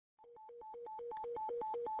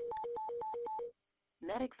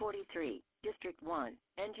Medic 43, District 1,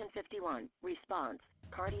 Engine 51, response,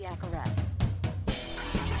 cardiac arrest.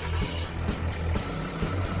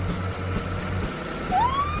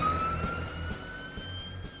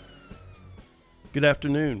 Good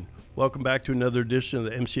afternoon. Welcome back to another edition of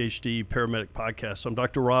the MCHD Paramedic Podcast. I'm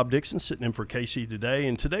Dr. Rob Dixon, sitting in for Casey today,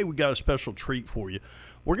 and today we got a special treat for you.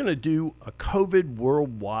 We're going to do a COVID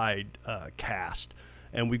worldwide cast,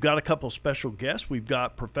 and we've got a couple special guests. We've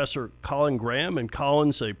got Professor Colin Graham, and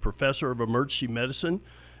Colin's a professor of emergency medicine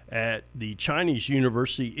at the Chinese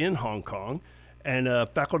University in Hong Kong and a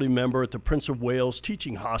faculty member at the Prince of Wales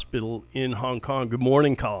Teaching Hospital in Hong Kong. Good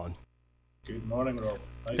morning, Colin. Good morning, Rob.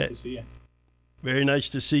 Nice to see you. Very nice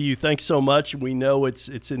to see you. Thanks so much. We know it's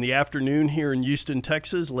in the afternoon here in Houston,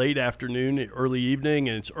 Texas, late afternoon, early evening,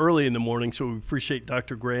 and it's early in the morning, so we appreciate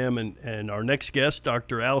Dr. Graham and our next guest,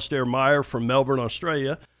 Dr. Alastair Meyer from Melbourne,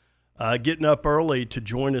 Australia, getting up early to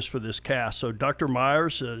join us for this cast. So Dr.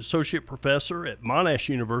 Meyer's an associate professor at Monash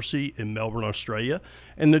University in Melbourne, Australia,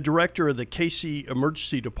 and the director of the Casey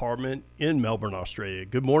Emergency Department in Melbourne, Australia.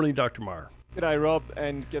 Good morning, Dr. Meyer. G'day, Rob,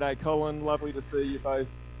 and g'day, Colin. Lovely to see you both.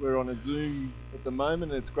 We're on a Zoom at the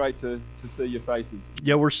moment, and it's great to see your faces.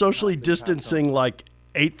 Yeah, we're socially distancing like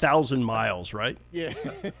 8,000 miles, right? Yeah.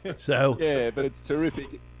 So. Yeah, but it's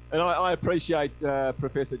terrific. And I appreciate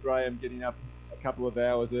Professor Graham getting up a couple of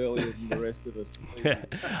hours earlier than the rest of us.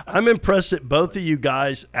 I'm impressed that both of you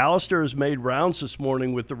guys, Alastair has made rounds this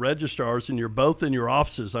morning with the registrars, and you're both in your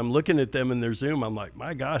offices. I'm looking at them in their Zoom. I'm like,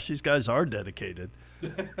 my gosh, these guys are dedicated.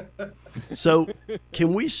 So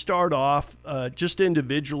can we start off just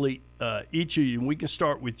individually, each of you, and we can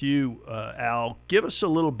start with you, Al. Give us a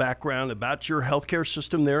little background about your healthcare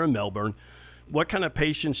system there in Melbourne. What kind of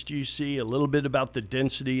patients do you see, a little bit about the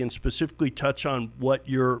density, and specifically touch on what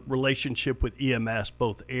your relationship with EMS,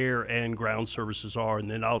 both air and ground services are. And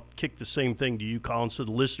then I'll kick the same thing to you, Colin, so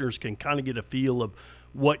the listeners can kind of get a feel of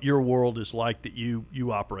what your world is like that you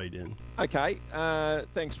operate in. Okay,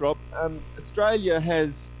 thanks, Rob. Australia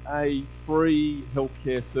has a free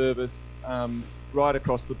healthcare service right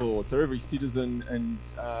across the board. So every citizen and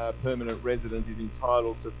permanent resident is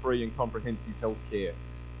entitled to free and comprehensive healthcare,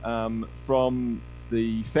 from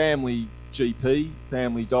the family GP,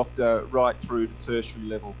 family doctor, right through to tertiary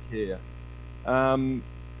level care.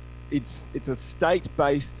 It's a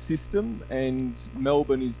state-based system, and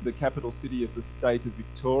Melbourne is the capital city of the state of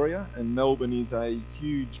Victoria, and Melbourne is a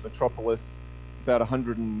huge metropolis. It's about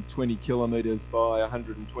 120 kilometres by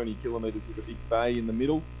 120 kilometres with a big bay in the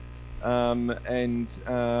middle. I've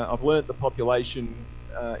learnt the population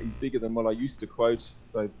is bigger than what I used to quote,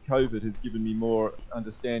 so COVID has given me more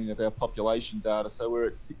understanding of our population data. So we're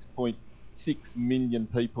at 6.6 million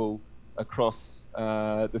people across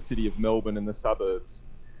the city of Melbourne and the suburbs.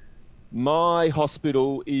 My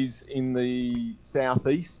hospital is in the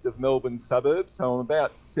southeast of Melbourne suburbs, so I'm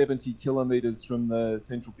about 70 kilometres from the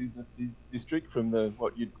central business district, from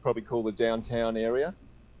what you'd probably call the downtown area.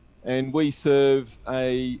 And we serve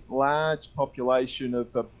a large population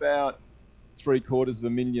of about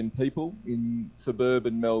 750,000 people in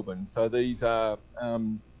suburban Melbourne. So these are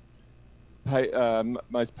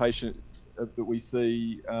most patients that we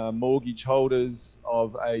see mortgage holders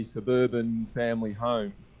of a suburban family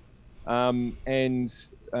home. The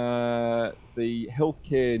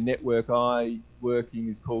healthcare network I work in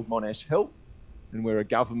is called Monash Health, and we're a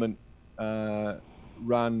government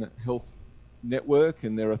run health network,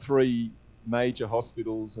 and there are 3 major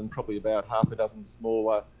hospitals and probably about half a dozen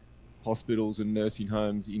smaller hospitals and nursing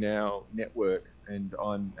homes in our network. And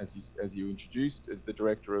I'm, as you introduced, the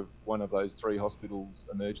director of one of those 3 hospitals'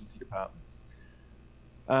 emergency departments.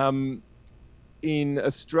 In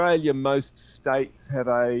Australia, most states have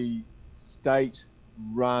a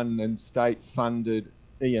state-run and state-funded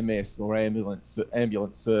EMS or ambulance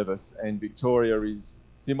service, and Victoria is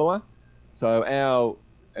similar. So our,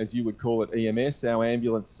 as you would call it, EMS, our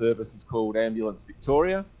ambulance service is called Ambulance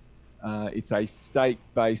Victoria. It's a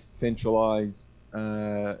state-based centralised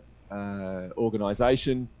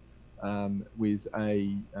organisation with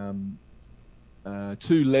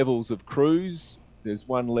 2 levels of crews. There's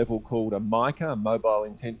one level called a MICA, a Mobile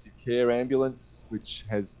Intensive Care Ambulance, which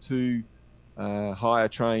has 2 higher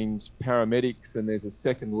trained paramedics, and there's a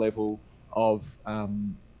second level of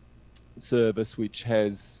service which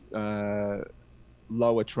has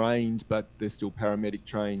lower trained, but they're still paramedic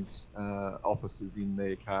trained officers in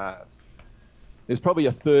their cars. There's probably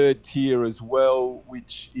a third tier as well,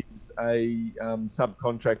 which is a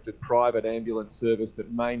subcontracted private ambulance service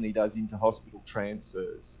that mainly does inter-hospital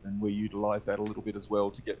transfers, and we utilise that a little bit as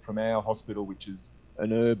well to get from our hospital, which is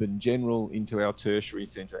an urban general, into our tertiary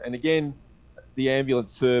centre. And again, the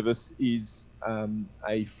ambulance service is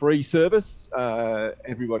a free service.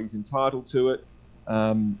 Everybody's entitled to it.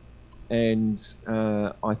 And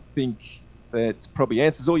I think that probably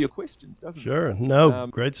answers all your questions, doesn't it? Sure. No,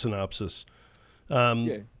 great synopsis.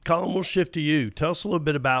 Colin, we'll shift to you. Tell us a little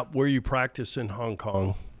bit about where you practice in Hong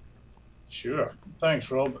Kong. Sure. Thanks,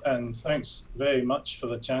 Rob, and thanks very much for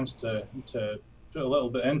the chance to put a little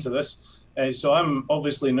bit into this. So I'm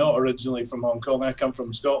obviously not originally from Hong Kong. I come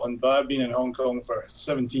from Scotland, but I've been in Hong Kong for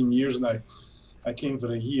 17 years now. I came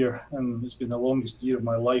for a year, and it's been the longest year of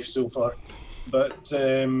my life so far. But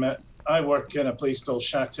I work in a place called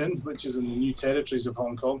Sha Tin, which is in the New Territories of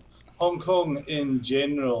Hong Kong. Hong Kong in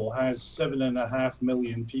general has 7.5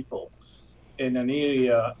 million people in an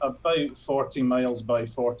area about 40 miles by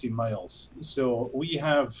 40 miles. So we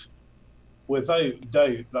have, without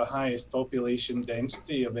doubt, the highest population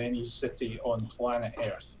density of any city on planet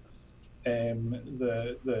Earth.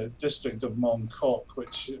 The district of Mong Kok,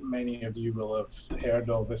 which many of you will have heard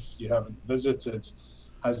of if you haven't visited,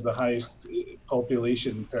 has the highest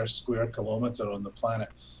population per square kilometre on the planet.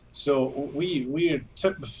 So we're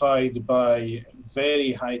typified by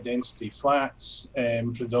very high density flats,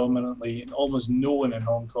 predominantly. Almost no one in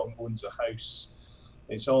Hong Kong owns a house.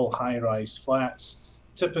 It's all high-rise flats.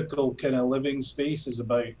 Typical kind of living space is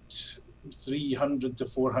about 300 to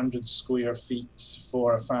 400 square feet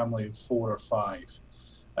for a family of 4 or 5.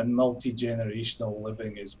 And multi-generational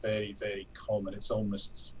living is very, very common. It's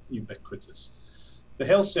almost ubiquitous. The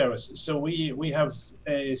health service. So we have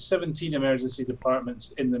 17 emergency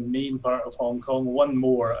departments in the main part of Hong Kong, one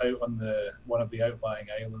more out on one of the outlying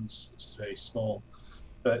islands, which is very small.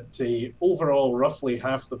 But overall, roughly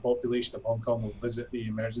half the population of Hong Kong will visit the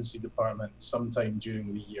emergency department sometime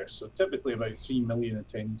during the year. So typically about 3 million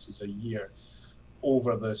attendances a year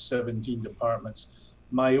over the 17 departments.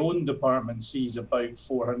 My own department sees about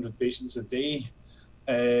 400 patients a day.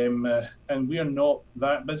 And we're not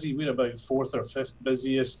that busy. We're about 4th or 5th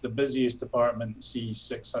busiest. The busiest department sees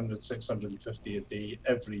 600, 650 a day,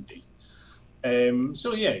 every day.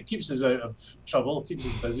 So yeah, it keeps us out of trouble, keeps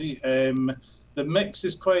us busy. The mix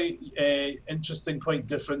is quite interesting, quite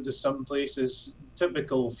different to some places.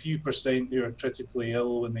 Typical few percent who are critically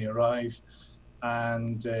ill when they arrive,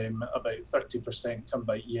 and about 30% come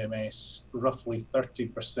by EMS. Roughly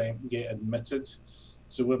 30% get admitted.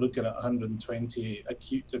 So we're looking at 120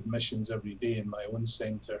 acute admissions every day in my own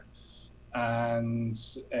centre, and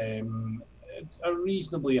a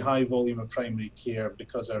reasonably high volume of primary care,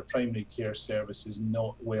 because our primary care service is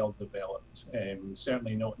not well developed,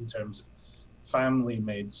 certainly not in terms of family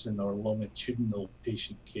medicine or longitudinal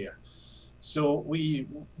patient care. So we've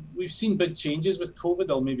seen big changes with COVID.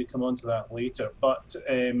 I'll maybe come on to that later. But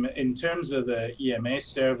in terms of the EMS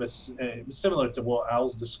service, similar to what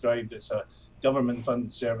Al's described, it's a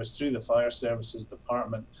government-funded service through the Fire Services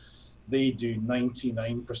Department. They do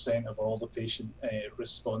 99% of all the patient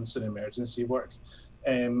response and emergency work.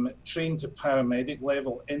 Trained to paramedic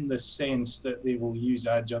level in the sense that they will use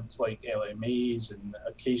adjuncts like LMAs and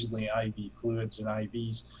occasionally IV fluids and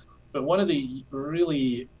IVs. But one of the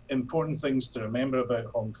really important things to remember about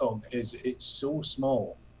Hong Kong is it's so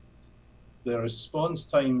small. The response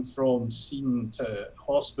time from scene to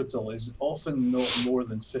hospital is often not more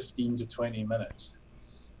than 15 to 20 minutes.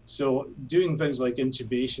 So doing things like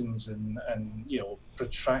intubations and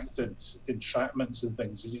protracted entrapments and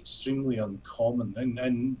things is extremely uncommon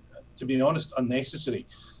and to be honest, unnecessary,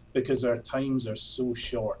 because our times are so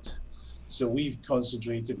short. So we've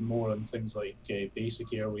concentrated more on things like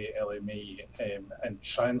basic airway LMA and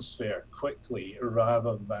transfer quickly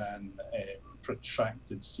rather than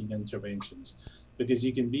protracted scene interventions, because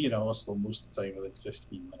you can be in a hospital most of the time within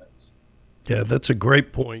 15 minutes. Yeah, that's a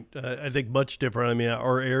great point. I think much different. I mean,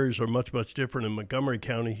 our areas are much, much different. In Montgomery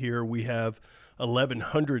County here, we have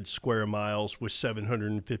 1,100 square miles with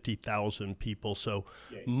 750,000 people. So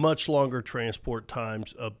yes, much longer transport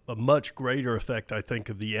times, a much greater effect, I think,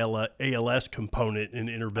 of the ALS component in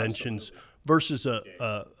interventions. Absolutely. Versus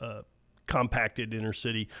a compacted inner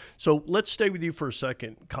city. So let's stay with you for a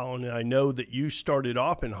second, Colin. I know that you started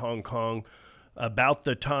off in Hong Kong about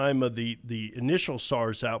the time of the initial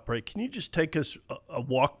SARS outbreak. Can you just take us a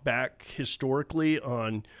walk back historically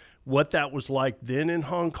on what that was like then in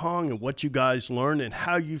Hong Kong and what you guys learned and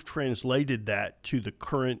how you've translated that to the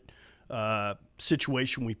current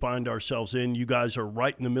situation we find ourselves in? You guys are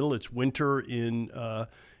right in the middle. It's winter in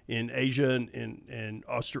Asia and in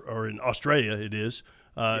Australia it is.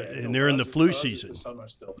 And they're in the flu season. It's the summer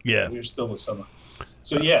still. Yeah, we're still in the summer.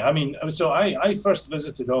 So yeah, I mean, so I first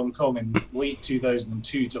visited Hong Kong in late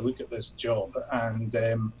 2002 to look at this job,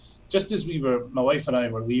 and just as my wife and I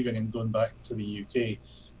were leaving and going back to the UK,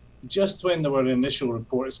 just when there were initial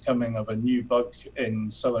reports coming of a new bug in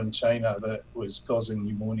southern China that was causing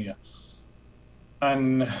pneumonia.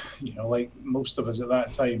 And, like most of us at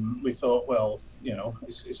that time, we thought, well,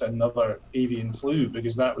 it's another avian flu,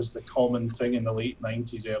 because that was the common thing in the late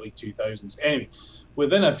 90s, early 2000s. Anyway,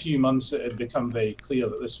 within a few months, it had become very clear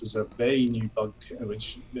that this was a very new bug,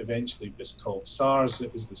 which eventually was called SARS.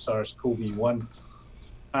 It was the SARS-CoV-1.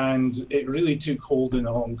 And it really took hold in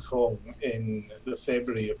Hong Kong in the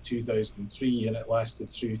February of 2003, and it lasted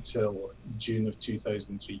through till June of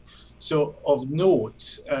 2003. So of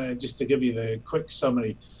note, just to give you the quick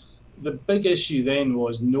summary, the big issue then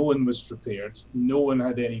was no one was prepared, no one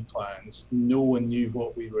had any plans, no one knew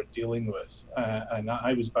what we were dealing with. And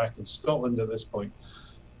I was back in Scotland at this point,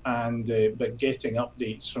 and but getting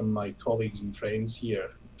updates from my colleagues and friends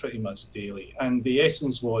here pretty much daily. And the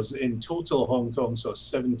essence was, in total, Hong Kong saw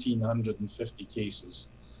 1,750 cases,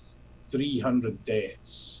 300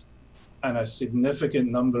 deaths, and a significant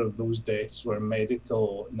number of those deaths were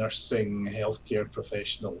medical, nursing, healthcare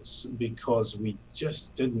professionals, because we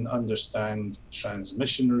just didn't understand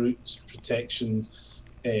transmission routes, protection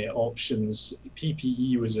options.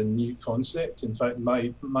 PPE was a new concept. In fact,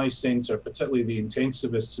 my centre, particularly the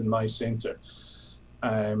intensivists in my centre,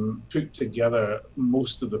 put together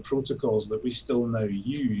most of the protocols that we still now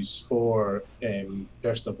use for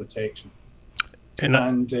personal protection.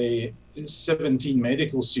 And 17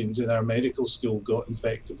 medical students in our medical school got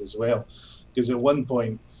infected as well, because at one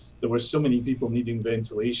point there were so many people needing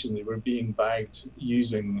ventilation, they were being bagged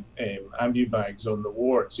using ambu-bags on the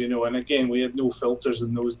wards, and again, we had no filters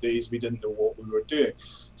in those days, we didn't know what we were doing.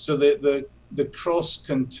 So the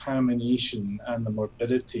cross-contamination and the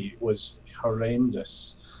morbidity was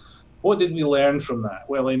horrendous. What did we learn from that?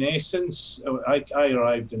 Well, in essence, I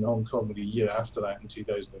arrived in Hong Kong a year after that in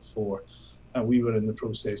 2004, and we were in the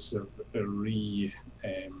process of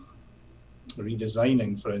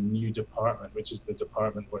redesigning for a new department, which is the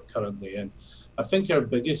department we're currently in. I think our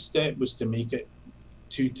biggest step was to make it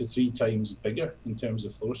 2 to 3 times bigger in terms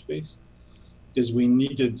of floor space, because we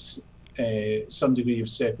needed some degree of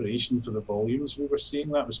separation for the volumes we were seeing.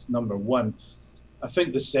 That was number one. I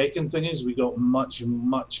think the second thing is we got much,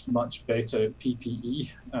 much, much better at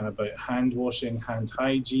PPE and about hand washing, hand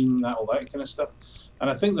hygiene, all that kind of stuff. And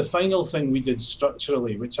I think the final thing we did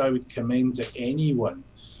structurally, which I would commend to anyone,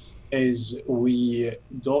 is we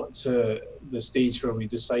got to the stage where we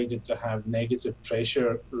decided to have negative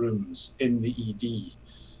pressure rooms in the ED,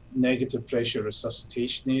 negative pressure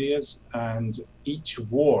resuscitation areas, and each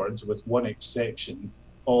ward, with one exception,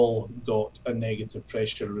 all got a negative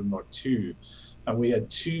pressure room or 2. And we had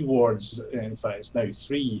 2 wards, in fact it's now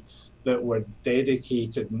 3, that were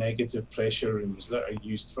dedicated negative pressure rooms that are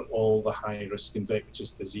used for all the high-risk infectious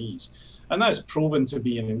disease. And that's proven to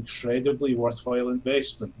be an incredibly worthwhile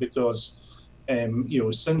investment, because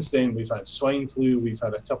since then we've had swine flu, we've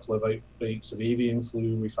had a couple of outbreaks of avian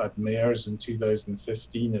flu, we've had MERS in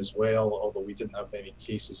 2015 as well, although we didn't have many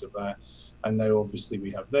cases of that. And now obviously we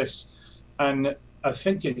have this. And I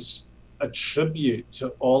think it's a tribute to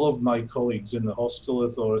all of my colleagues in the hospital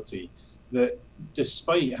authority that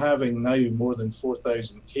despite having now more than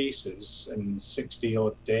 4,000 cases and 60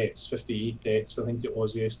 odd deaths, 58 deaths I think it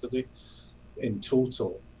was yesterday in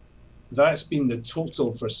total, that's been the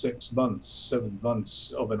total for 7 months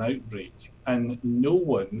of an outbreak, and no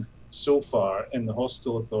one so far in the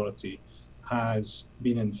hospital authority has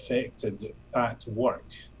been infected at work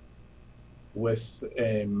with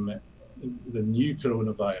the new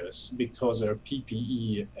coronavirus, because our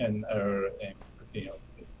PPE and our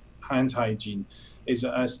hand hygiene is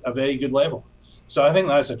at a very good level. So I think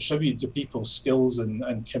that's a tribute to people's skills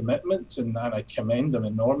and commitment, and I commend them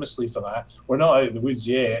enormously for that. We're not out of the woods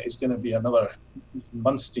yet. It's going to be another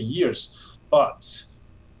months to years, but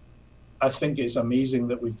I think it's amazing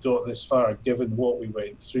that we've got this far, given what we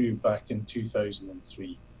went through back in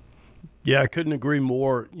 2003. Yeah, I couldn't agree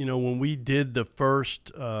more. When we did the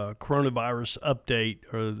first coronavirus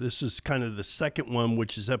update, or this is kind of the second one,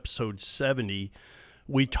 which is episode 70,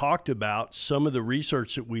 we talked about some of the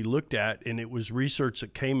research that we looked at, and it was research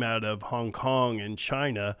that came out of Hong Kong and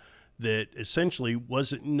China that essentially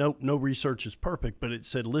wasn't, no research is perfect, but it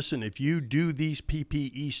said, listen, if you do these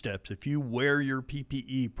PPE steps, if you wear your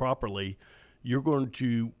PPE properly, you're going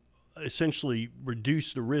to essentially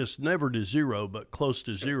reduce the risk, never to zero, but close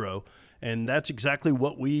to zero. And that's exactly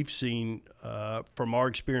what we've seen from our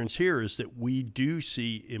experience here, is that we do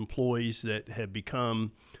see employees that have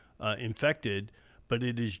become infected, but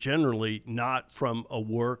it is generally not from a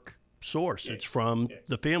work source. Yes. It's from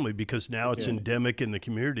the family, because now it's endemic in the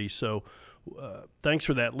community. So thanks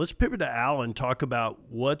for that. Let's pivot to Al and talk about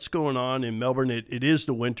what's going on in Melbourne. It is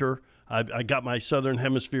the winter. I got my southern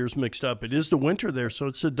hemispheres mixed up. It is the winter there, so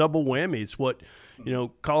it's a double whammy. It's what,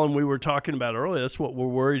 Colin, we were talking about earlier. That's what we're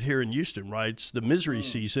worried here in Houston, right? It's the misery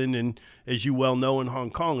season, and as you well know in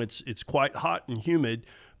Hong Kong, it's quite hot and humid.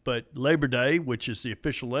 But Labor Day, which is the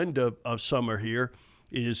official end of summer here,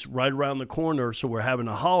 is right around the corner, so we're having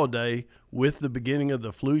a holiday with the beginning of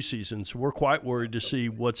the flu season. So we're quite worried to see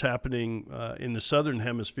what's happening in the southern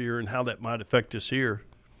hemisphere and how that might affect us here.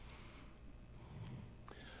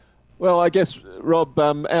 Well, I guess, Rob,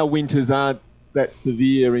 our winters aren't that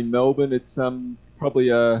severe in Melbourne. It's probably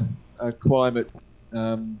a climate,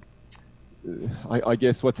 I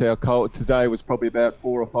guess what's our cold today was probably about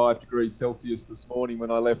 4 or 5 degrees Celsius this morning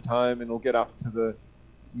when I left home, and it'll get up to the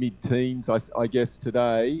mid-teens, I guess,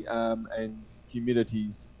 today, and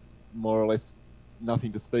humidity's more or less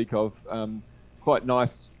nothing to speak of. Quite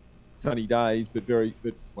nice sunny days, but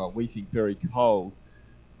we think very cold.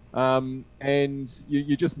 And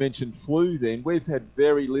you just mentioned flu then. We've had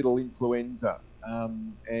very little influenza,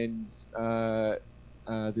 and there's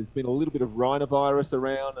been a little bit of rhinovirus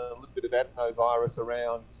around, a little bit of adenovirus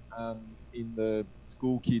around in the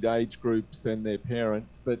school kid age groups and their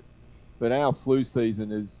parents, but our flu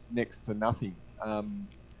season is next to nothing.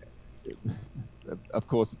 Of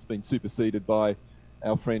course, it's been superseded by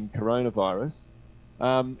our friend coronavirus.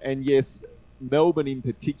 And yes, Melbourne in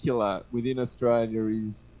particular within Australia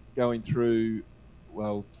is going through,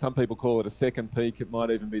 well, some people call it a second peak. It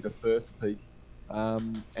might even be the first peak.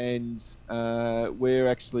 And we're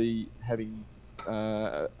actually having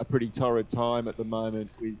a pretty torrid time at the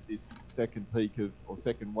moment with this second peak or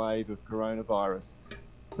second wave of coronavirus.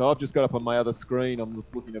 So I've just got up on my other screen, I'm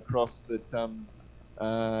just looking across that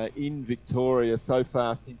in Victoria so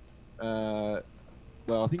far since, I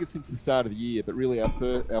think it's since the start of the year, but really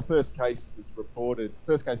our first case was reported,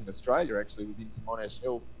 first case in Australia actually was into Monash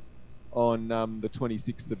Health on the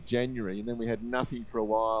 26th of January, and then we had nothing for a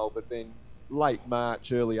while, but then late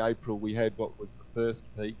March, early April, we had what was the first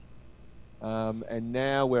peak. And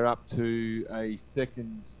now we're up to a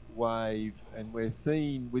second wave, and we're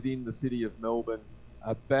seeing within the city of Melbourne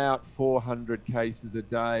about 400 cases a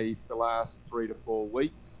day for the last 3 to 4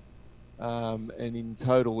 weeks. And in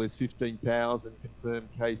total, there's 15,000 confirmed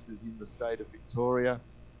cases in the state of Victoria,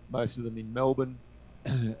 most of them in Melbourne,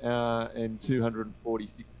 and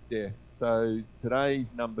 246 deaths. So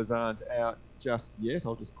today's numbers aren't out just yet.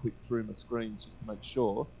 I'll just click through my screens just to make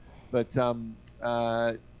sure. But the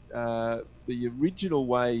original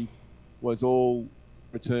wave was all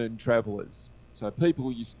return travellers. So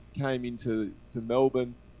people came into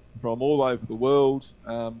Melbourne from all over the world,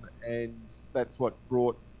 and that's what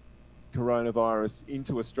brought coronavirus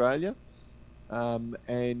into Australia.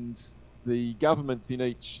 And the governments in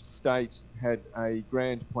each state had a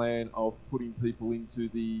grand plan of putting people into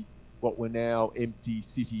what were now empty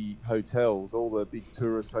city hotels. All the big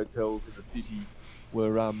tourist hotels in the city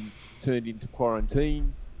were turned into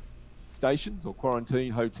quarantine stations, or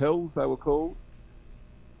quarantine hotels they were called.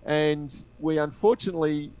 And we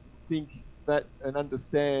unfortunately think that and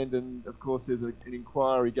understand, and of course there's an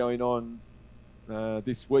inquiry going on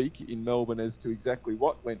this week in Melbourne as to exactly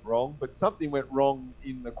what went wrong, but something went wrong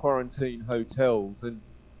in the quarantine hotels, and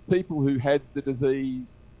people who had the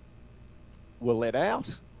disease were let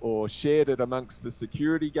out or shared it amongst the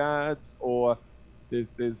security guards, or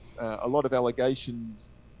there's a lot of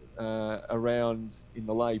allegations around in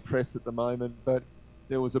the lay press at the moment, but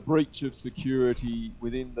there was a breach of security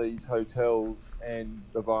within these hotels and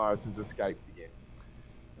the virus has escaped again.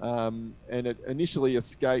 And it initially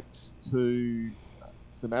escaped to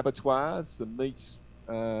some abattoirs, some meat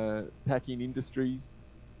packing industries,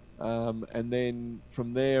 and then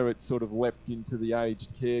from there it sort of leapt into the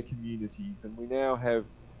aged care communities. And we now have,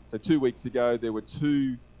 so 2 weeks ago there were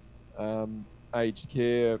 2 aged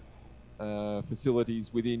care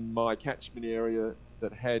facilities within my catchment area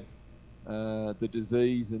that had the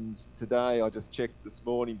disease, and today I just checked this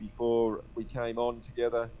morning before we came on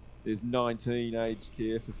together, there's 19 aged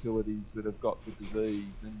care facilities that have got the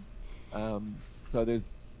disease, and so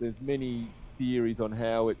there's many theories on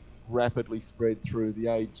how it's rapidly spread through the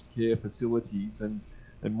aged care facilities, and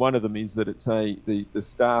one of them is that it's the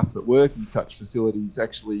staff that work in such facilities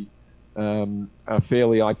actually are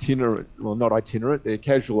fairly itinerant, well not itinerant, they're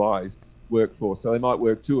casualised workforce, so they might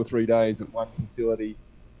work 2 or 3 days at one facility,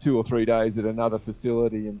 2 or 3 days at another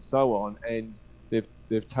facility, and so on, and they've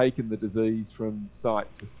taken the disease from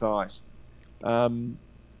site to site, and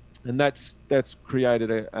that's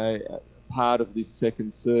created a part of this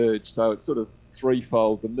second surge. So it's sort of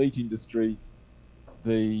threefold. The meat industry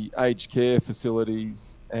the aged care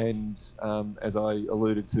facilities, and as I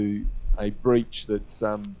alluded to, a breach that's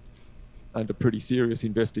under pretty serious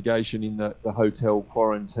investigation in the hotel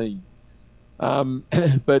quarantine.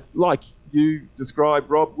 But like you described,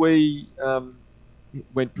 Rob, we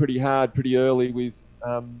went pretty hard pretty early with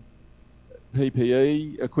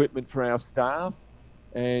PPE equipment for our staff,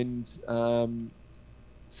 and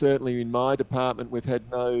certainly in my department we've had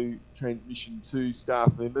no transmission to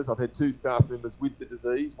staff members. I've had 2 staff members with the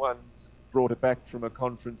disease. One's brought it back from a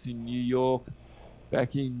conference in New York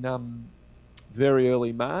back in very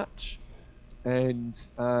early March, and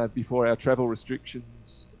before our travel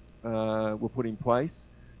restrictions were put in place.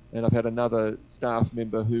 And I've had another staff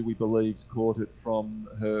member who we believe's caught it from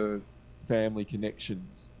her family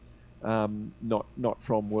connections, not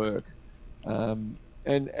from work. And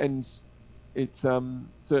it's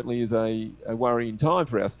certainly is a worrying time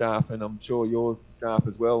for our staff, and I'm sure your staff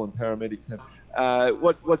as well and paramedics have.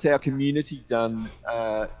 What's our community done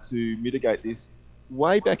to mitigate this?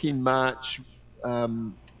 Way back in March,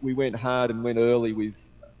 we went hard and went early with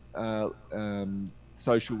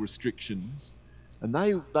social restrictions, and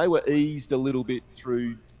they were eased a little bit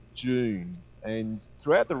through June, and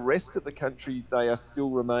throughout the rest of the country they are still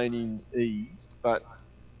remaining eased, but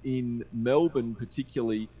in Melbourne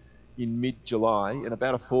particularly in mid-July, and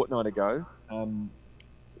about a fortnight ago,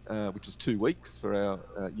 which is 2 weeks for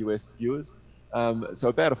our US viewers, so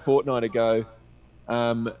about a fortnight ago,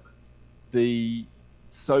 the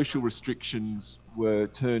social restrictions were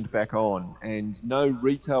turned back on, and no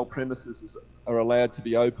retail premises are allowed to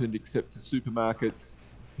be opened except for supermarkets,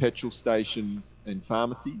 petrol stations and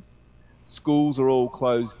pharmacies. Schools are all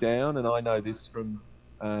closed down, and I know this from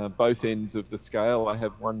both ends of the scale. I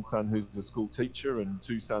have one son who's a school teacher and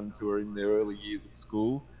 2 sons who are in their early years of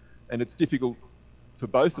school, and it's difficult for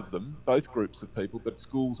both of them, both groups of people, but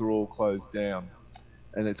schools are all closed down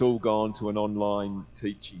and it's all gone to an online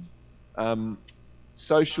teaching.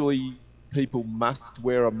 Socially, people must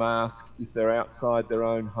wear a mask if they're outside their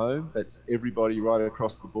own home. That's everybody right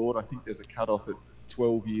across the board. I think there's a cut-off at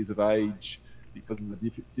 12 years of age because of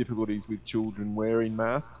the difficulties with children wearing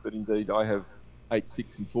masks, but indeed I have 8,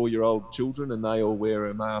 6 and 4-year-old children, and they all wear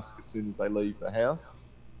a mask as soon as they leave the house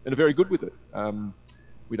and are very good with it.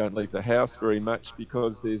 We don't leave the house very much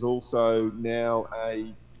because there's also now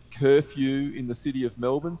a curfew in the city of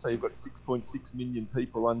Melbourne, so you've got 6.6 million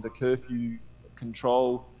people under curfew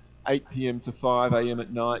control, 8 p.m. to 5 a.m.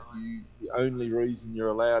 at night. The only reason you're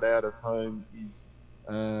allowed out of home is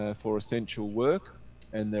for essential work,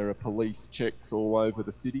 and there are police checks all over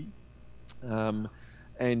the city.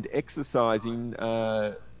 And exercising,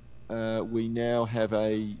 we now have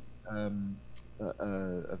a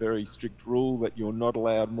very strict rule that you're not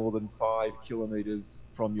allowed more than 5 kilometres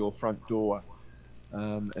from your front door.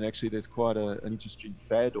 And actually there's quite an interesting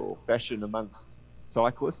fad or fashion amongst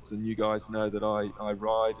cyclists, and you guys know that I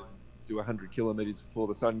ride and do 100 kilometres before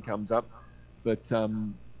the sun comes up, but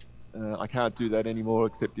I can't do that anymore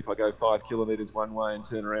except if I go 5 kilometres one way and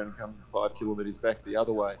turn around and come 5 kilometres back the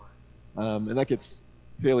other way. And that gets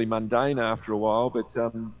fairly mundane after a while, but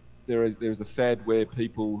there's a fad where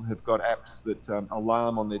people have got apps that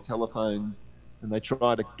alarm on their telephones, and they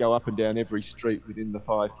try to go up and down every street within the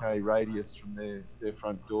 5k radius from their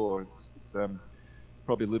front door. It's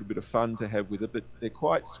probably a little bit of fun to have with it, but they're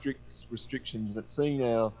quite strict restrictions. It's seen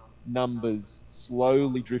our numbers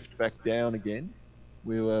slowly drift back down again.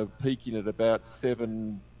 We were peaking at about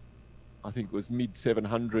I think it was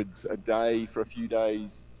mid-700s a day for a few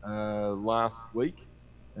days last week,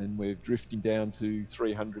 and we're drifting down to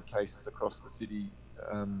 300 cases across the city.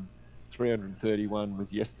 331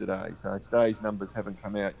 was yesterday, so today's numbers haven't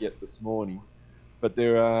come out yet this morning, but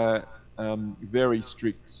there are very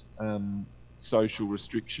strict social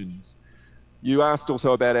restrictions. You asked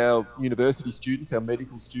also about our university students, our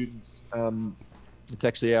medical students. It's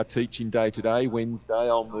actually our teaching day today, Wednesday.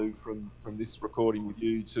 I'll move from this recording with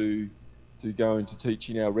you to go into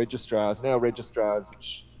teaching our registrars. And our registrars,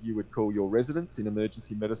 which you would call your residents in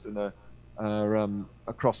emergency medicine, are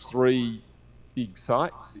across 3 big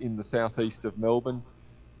sites in the southeast of Melbourne.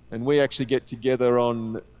 And we actually get together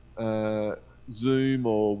on Zoom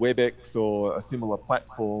or WebEx or a similar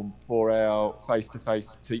platform for our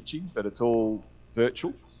face-to-face teaching, but it's all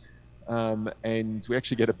virtual. And we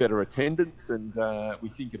actually get a better attendance, and we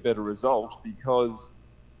think a better result because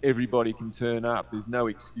everybody can turn up. There's no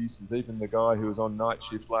excuses. Even the guy who was on night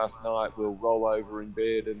shift last night will roll over in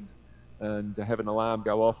bed and have an alarm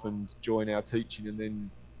go off and join our teaching, and then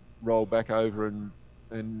roll back over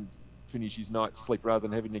and finish his night's sleep rather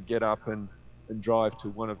than having to get up and drive to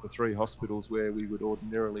one of the 3 hospitals where we would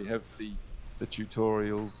ordinarily have the the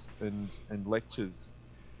tutorials and lectures.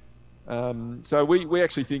 So we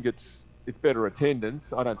actually think it's better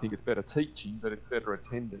attendance. I don't think it's better teaching, but it's better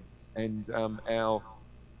attendance. And our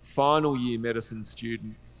final year medicine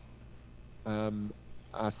students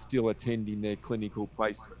are still attending their clinical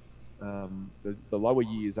placements. The lower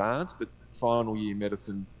years aren't, but final year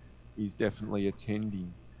medicine is definitely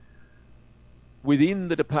attending. Within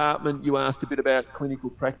the department, you asked a bit about clinical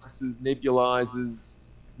practices,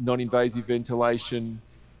 nebulizers, non-invasive ventilation,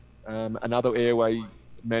 and other airway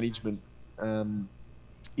management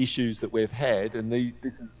issues that we've had. And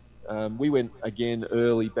we went again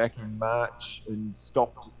early back in March and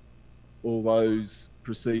stopped all those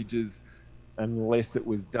procedures unless it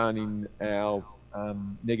was done in our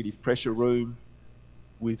negative pressure room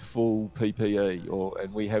with full PPE,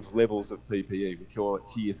 and we have levels of PPE. We call it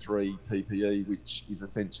Tier 3 PPE, which is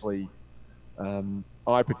essentially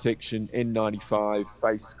eye protection, N95,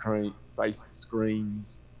 face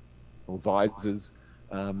screens or visors,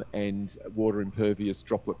 and water impervious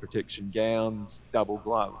droplet protection gowns, double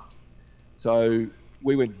gloved. So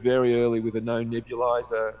we went very early with a no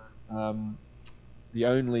nebulizer. The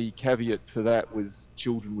only caveat for that was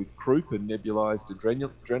children with croup and nebulized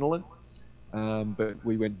adrenaline. But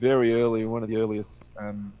we went very early, one of the earliest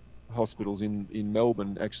hospitals in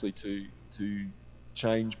Melbourne actually to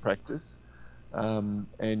change practice,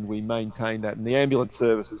 and we maintain that. And the ambulance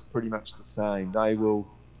service is pretty much the same. They will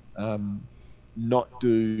not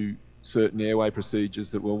do certain airway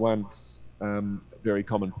procedures that were once very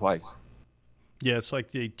commonplace. Yeah, it's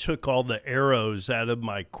like they took all the arrows out of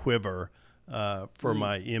my quiver for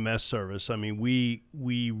my EMS service. I mean,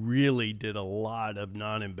 we really did a lot of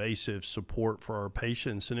non-invasive support for our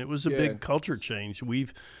patients, and it was a big culture change.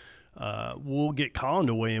 We'll get Colin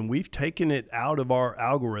to weigh in. We've taken it out of our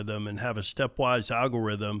algorithm and have a stepwise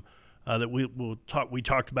algorithm that we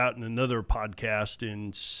talked about in another podcast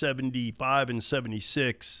in 75 and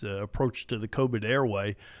 76, approach to the COVID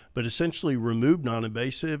airway, but essentially removed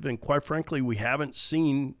non-invasive, and quite frankly, we haven't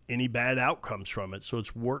seen any bad outcomes from it. So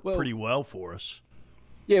it's worked pretty well for us.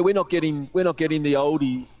 Yeah, we're not getting the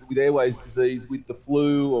oldies with airways disease, with the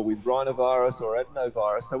flu or with rhinovirus or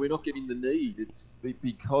adenovirus. So we're not getting the need. It's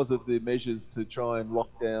because of the measures to try and lock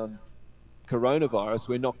down coronavirus.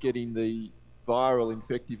 We're not getting the viral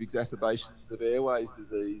infective exacerbations of airways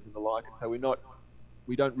disease and the like, and so we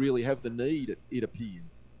don't really have the need, it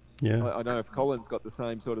appears. Yeah, I don't know if Colin's got the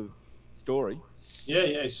same sort of story.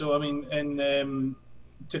 Yeah. So I mean, and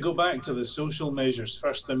to go back to the social measures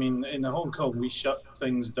first, I mean, in Hong Kong we shut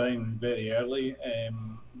things down very early.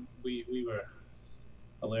 We were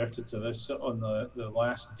alerted to this on the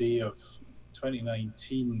last day of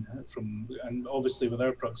 2019 and obviously with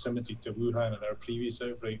our proximity to Wuhan and our previous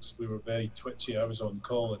outbreaks, we were very twitchy. I was on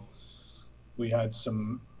call and we had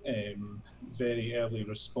some very early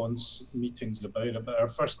response meetings about it, but our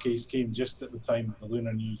first case came just at the time of the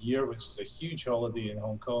Lunar New Year, which is a huge holiday in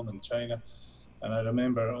Hong Kong and China. And I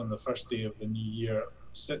remember on the first day of the New Year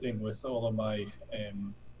sitting with all of my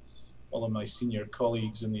senior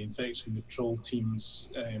colleagues in the infection control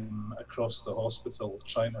teams across the hospital,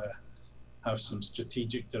 trying to have some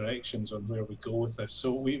strategic directions on where we go with this.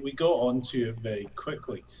 So we got onto it very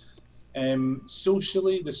quickly.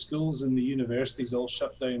 Socially, the schools and the universities all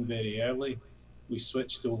shut down very early. We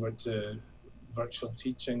switched over to virtual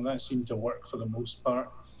teaching. That seemed to work for the most part.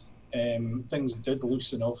 Things did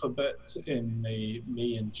loosen off a bit in the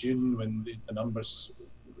May and June when the numbers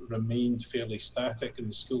remained fairly static and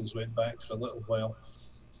the schools went back for a little while.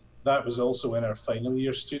 That was also when our final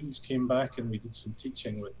year students came back and we did some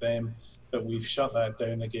teaching with them. But we've shut that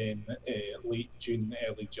down again late June,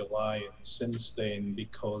 early July, and since then,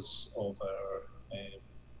 because of our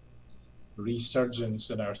resurgence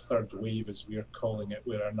in our third wave, as we're calling it,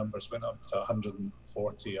 where our numbers went up to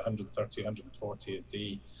 130, 140 a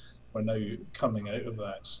day, we're now coming out of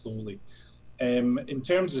that slowly. In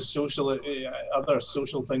terms of other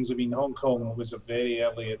social things, I mean, Hong Kong was a very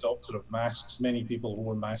early adopter of masks. Many people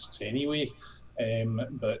wore masks anyway.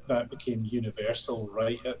 But that became universal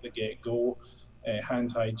right at the get-go.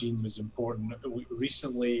 Hand hygiene was important.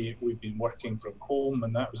 Recently, we've been working from home,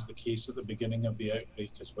 and that was the case at the beginning of the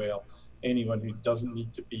outbreak as well. Anyone who doesn't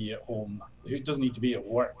need to be at home, who doesn't need to be at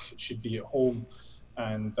work, should be at home,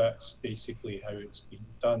 and that's basically how it's been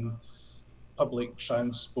done. Public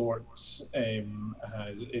transport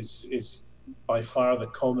is by far the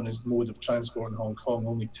commonest mode of transport in Hong Kong.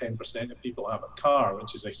 Only 10% of people have a car,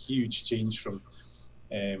 which is a huge change from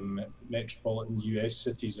metropolitan US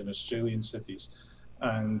cities and Australian cities.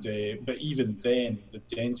 And but even then, the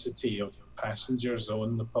density of passengers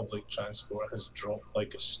on the public transport has dropped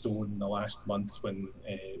like a stone in the last month when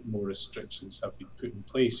more restrictions have been put in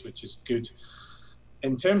place, which is good.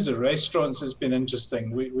 In terms of restaurants, it's been interesting.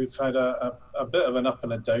 We've had a bit of an up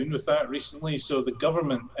and a down with that recently. So the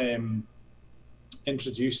government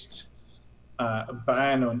introduced a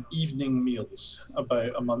ban on evening meals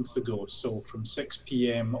about a month ago. So from 6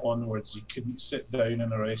 p.m. onwards, you couldn't sit down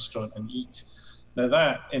in a restaurant and eat. Now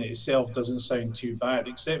that in itself doesn't sound too bad,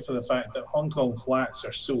 except for the fact that Hong Kong flats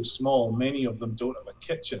are so small, many of them don't have a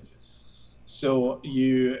kitchen. So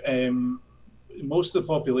most of the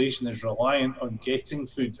population is reliant on getting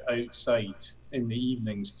food outside in the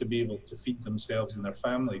evenings to be able to feed themselves and their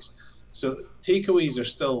families. So takeaways are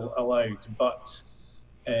still allowed, but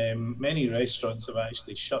many restaurants have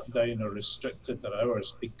actually shut down or restricted their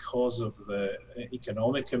hours because of the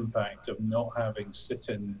economic impact of not having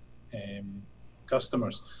sit-in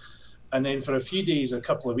customers. And then for a few days, a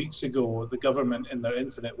couple of weeks ago, the government in their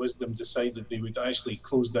infinite wisdom decided they would actually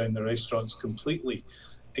close down the restaurants completely,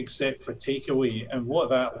 except for takeaway. And what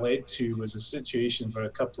that led to was a situation for a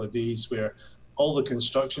couple of days where all the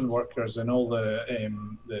construction workers and all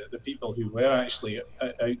the people who were actually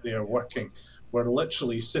out there working were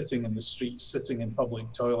literally sitting in the streets, sitting in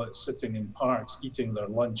public toilets, sitting in parks, eating their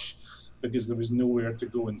lunch, because there was nowhere to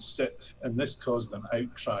go and sit. And this caused an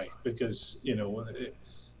outcry because,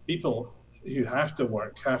 people who have to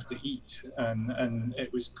work have to eat. And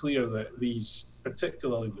it was clear that these,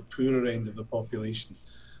 particularly the poorer end of the population,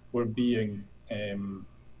 were being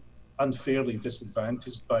unfairly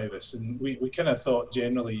disadvantaged by this. And we kind of thought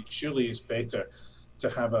generally, surely it's better to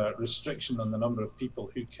have a restriction on the number of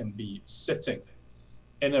people who can be sitting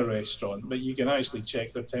in a restaurant, but you can actually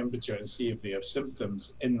check their temperature and see if they have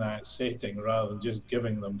symptoms in that setting, rather than just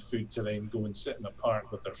giving them food to then go and sit in a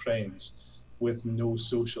park with their friends with no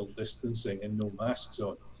social distancing and no masks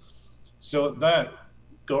on. So that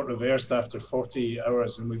got reversed after 48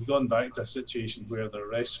 hours, and we've gone back to a situation where the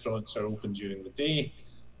restaurants are open during the day,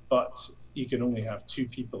 but you can only have 2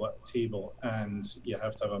 people at a table, and you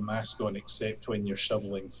have to have a mask on except when you're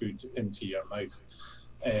shoveling food into your mouth.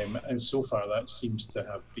 And so far that seems to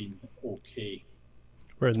have been okay.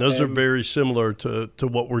 Right, and those are very similar to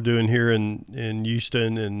what we're doing here in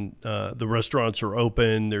Houston, and the restaurants are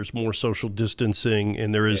open, there's more social distancing,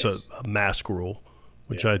 and there is a mask rule,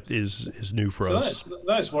 which is new for us.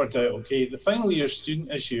 That's worked out okay. The final year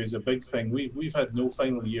student issue is a big thing. We've had no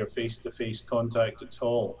final year face-to-face contact at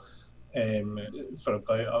all for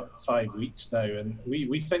about 5 weeks now, and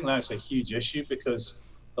we think that's a huge issue, because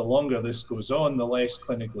the longer this goes on, the less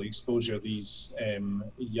clinical exposure these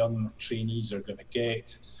young trainees are going to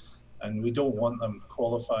get. And we don't want them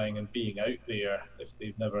qualifying and being out there if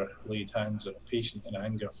they've never laid hands on a patient in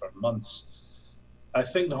anger for months. I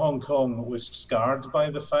think Hong Kong was scarred by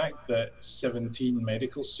the fact that 17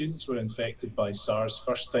 medical students were infected by SARS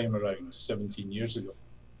first time around 17 years ago.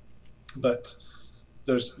 But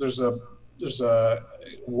there's a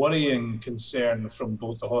worrying concern from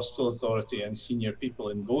both the hospital authority and senior people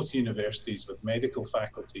in both universities with medical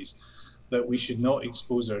faculties that we should not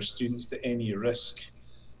expose our students to any risk.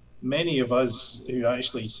 Many of us who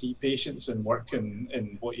actually see patients and work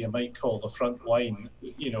in what you might call the front line,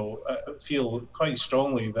 feel quite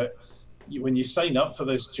strongly that when you sign up for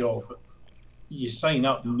this job, you sign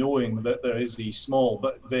up knowing that there is a small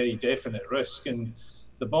but very definite risk. And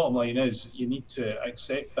the bottom line is you need to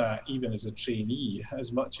accept that even as a trainee,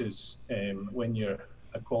 as much as when you're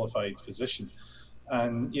a qualified physician.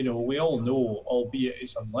 And, we all know, albeit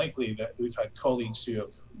it's unlikely, that we've had colleagues who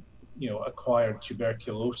have, acquired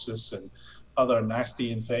tuberculosis and other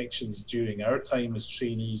nasty infections during our time as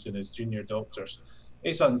trainees and as junior doctors.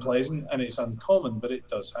 It's unpleasant and it's uncommon, but it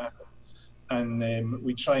does happen. And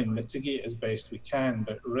we try and mitigate as best we can,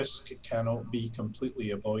 but risk cannot be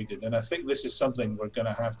completely avoided. And I think this is something we're going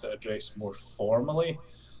to have to address more formally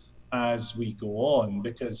as we go on,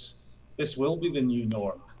 because this will be the new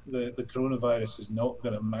norm. The coronavirus is not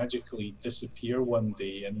going to magically disappear one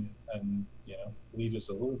day and leave us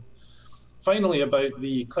alone. Finally, about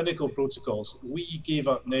the clinical protocols, we gave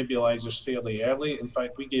up nebulizers fairly early. In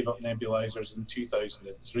fact, we gave up nebulizers in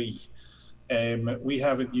 2003. We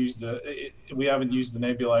haven't used the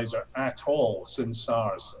nebulizer at all since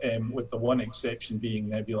SARS, with the one exception being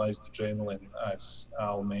nebulized adrenaline, as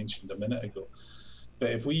Al mentioned a minute ago. But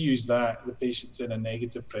if we use that, the patient's in a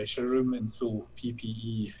negative pressure room in full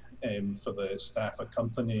PPE for the staff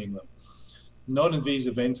accompanying them.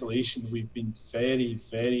 Non-invasive ventilation, we've been very,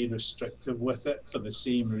 very restrictive with it for the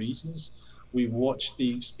same reasons. We watched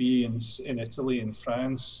the experience in Italy and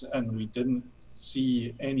France, and we didn't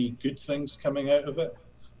see any good things coming out of it,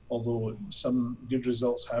 although some good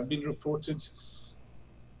results have been reported,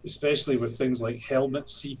 especially with things like helmet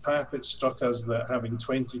CPAP. It struck us that having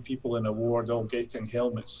 20 people in a ward all getting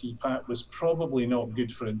helmet CPAP was probably not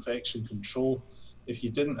good for infection control. If you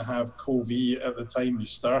didn't have COVID at the time you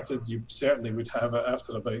started, you certainly would have it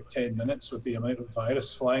after about 10 minutes with the amount of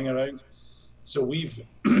virus flying around. So we've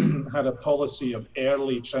had a policy of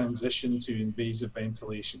early transition to invasive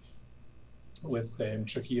ventilation with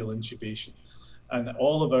tracheal intubation. And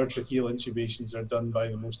all of our tracheal intubations are done by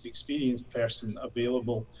the most experienced person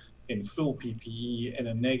available in full PPE in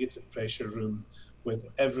a negative pressure room, with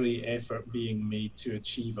every effort being made to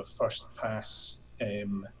achieve a first pass,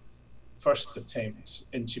 first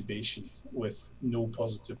attempt intubation with no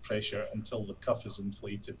positive pressure until the cuff is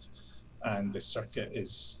inflated and the circuit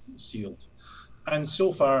is sealed. And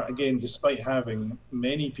so far, again, despite having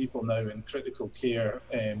many people now in critical care,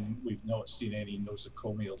 we've not seen any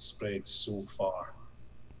nosocomial spread so far.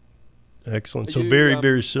 Excellent. So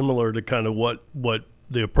very similar to kind of what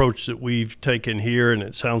the approach that we've taken here, and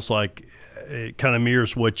it sounds like it kind of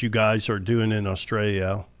mirrors what you guys are doing in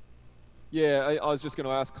Australia. Yeah, I was just going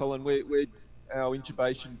to ask Colin, our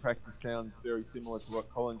intubation practice sounds very similar to what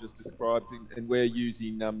Colin just described, and we're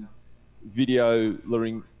using video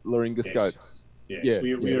laryngoscopes. Yes,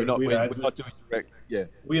 we're not doing direct. Yeah,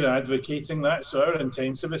 we're advocating that. So our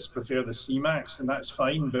intensivists prefer the CMAX, and that's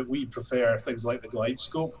fine. But we prefer things like the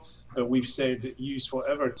GlideScope. But we've said use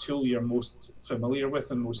whatever tool you're most familiar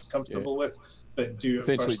with and most comfortable with, but do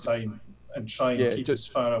it first time and try and keep as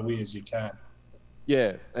far away as you can.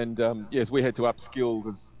 Yeah, and yes, we had to upskill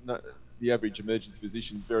because the average emergency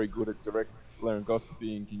physician is very good at direct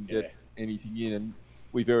laryngoscopy and can get anything in, and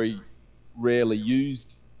we very rarely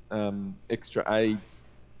used extra aids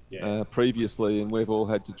previously, and we've all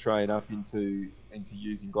had to train up into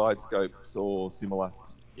using GlideScopes or similar.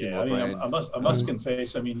 Yeah, I mean, I must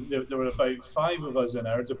confess, I mean, there were about 5 of us in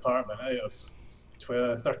our department out of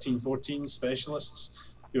 13, 14 specialists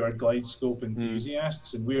who are GlideScope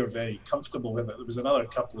enthusiasts, and we were very comfortable with it. There was another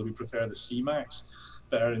couple who prefer the CMAX,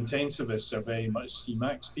 but our intensivists are very much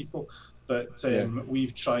CMAX people. But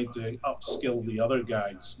we've tried to upskill the other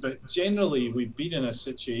guys. But generally, we've been in a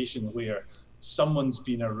situation where someone's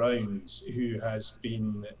been around who has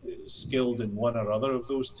been skilled in one or other of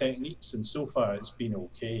those techniques, and so far it's been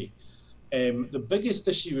okay. The biggest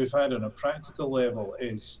issue we've had on a practical level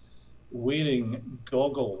is wearing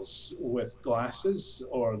goggles with glasses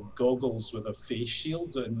or goggles with a face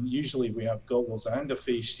shield, and usually we have goggles and a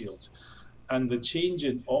face shield. And the change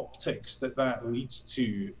in optics that leads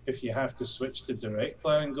to if you have to switch to direct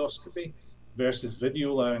laryngoscopy versus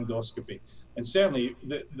video laryngoscopy. And certainly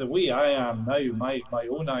the way I am now, my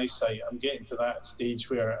own eyesight, I'm getting to that stage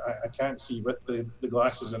where I can't see with the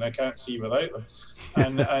glasses and I can't see without them.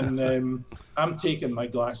 And I'm taking my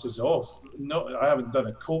glasses off. I haven't done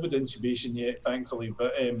a COVID intubation yet, thankfully,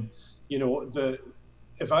 but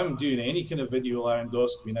if I'm doing any kind of video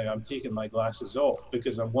laryngoscopy now, I'm taking my glasses off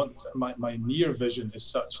because I want my near vision is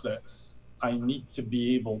such that I need to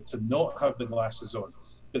be able to not have the glasses on.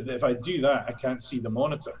 But if I do that, I can't see the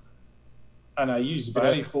monitor. And I use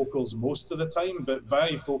varifocals most of the time, but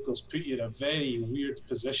varifocals put you in a very weird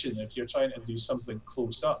position if you're trying to do something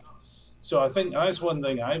close up. So I think that's one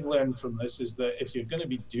thing I've learned from this, is that if you're going to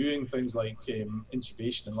be doing things like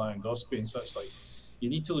intubation and laryngoscopy and such like, you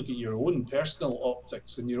need to look at your own personal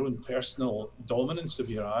optics and your own personal dominance of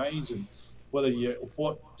your eyes, and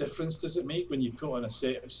what difference does it make when you put on a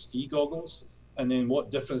set of ski goggles, and then what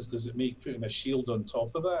difference does it make putting a shield on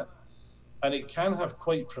top of that? And it can have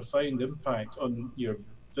quite profound impact on your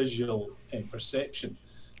visual perception,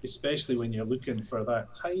 especially when you're looking for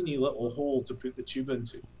that tiny little hole to put the tube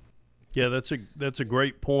into. Yeah, that's a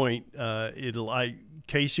great point.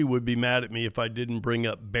 Casey would be mad at me if I didn't bring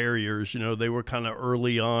up barriers. They were kind of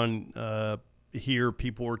early on here.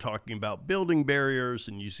 People were talking about building barriers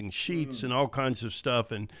and using sheets and all kinds of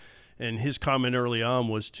stuff. And his comment early on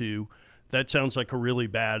was that sounds like a really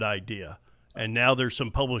bad idea. And now there's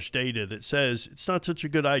some published data that says it's not such a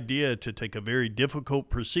good idea to take a very difficult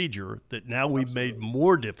procedure that now we've made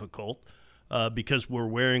more difficult because we're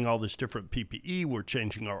wearing all this different PPE, we're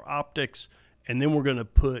changing our optics, and then we're going to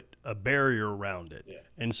put a barrier around it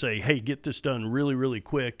and say, hey, get this done really, really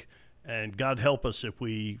quick, and God help us if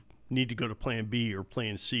we need to go to plan B or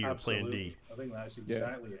plan C or plan D. I think that's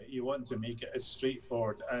exactly it. You want to make it as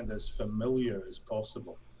straightforward and as familiar as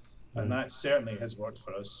possible. And that certainly has worked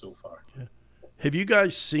for us so far. Yeah. Have you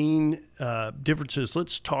guys seen differences?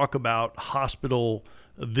 Let's talk about hospital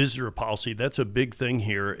visitor policy. That's a big thing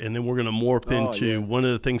here. And then we're going to morph into one of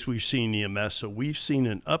the things we've seen in EMS. So we've seen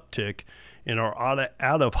an uptick in our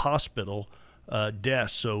out of hospital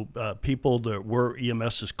deaths. So people that were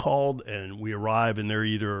EMS is called and we arrive and they're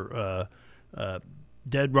either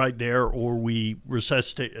dead right there, or we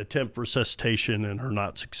attempt resuscitation and are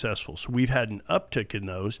not successful. So we've had an uptick in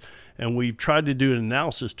those, and we've tried to do an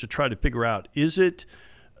analysis to try to figure out, is it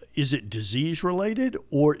disease related,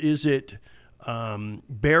 or is it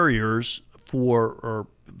barriers for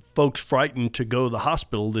folks frightened to go to the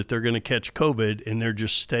hospital that they're going to catch COVID and they're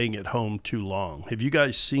just staying at home too long? Have you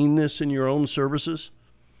guys seen this in your own services?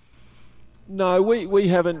 No, we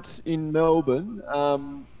haven't in Melbourne.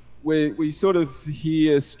 We sort of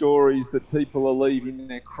hear stories that people are leaving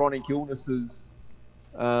their chronic illnesses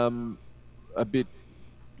a bit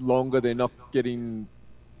longer. They're not getting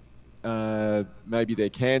maybe their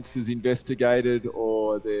cancers investigated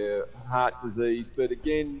or their heart disease. But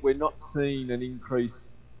again, we're not seeing an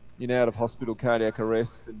increase in out-of-hospital cardiac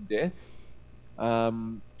arrest and deaths.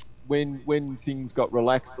 When things got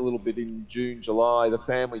relaxed a little bit in June, July, the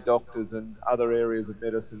family doctors and other areas of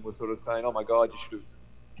medicine were sort of saying, oh my God, you should have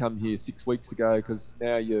come here 6 weeks ago because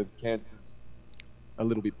now your cancer's a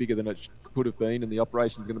little bit bigger than it could have been and the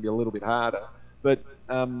operation's going to be a little bit harder. But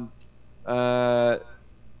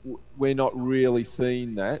we're not really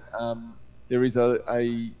seeing that. There is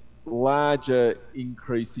a larger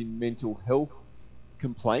increase in mental health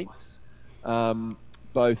complaints,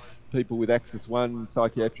 both people with Axis 1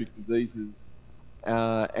 psychiatric diseases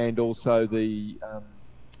and also the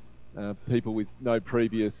people with no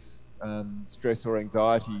previous stress or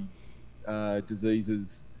anxiety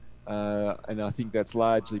diseases, and I think that's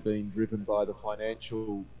largely been driven by the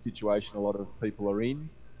financial situation a lot of people are in,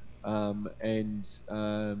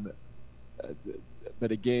 but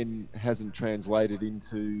again hasn't translated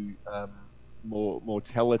into more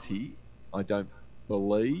mortality, I don't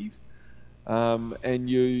believe. And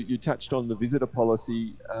you touched on the visitor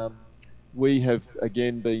policy. We have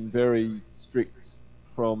again been very strict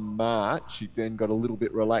from March. It then got a little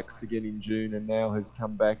bit relaxed again in June and now has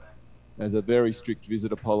come back as a very strict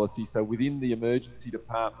visitor policy. So within the emergency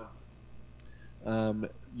department,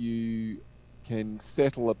 you can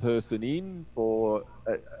settle a person in for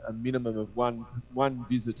a minimum of one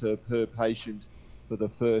visitor per patient for the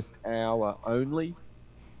first hour only,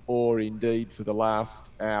 or indeed for the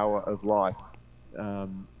last hour of life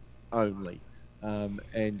only.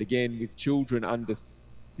 And again, with children under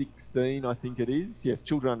 16, I think it is. Yes,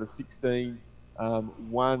 children under 16,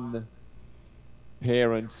 one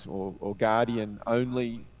parent or guardian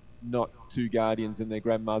only, not two guardians and their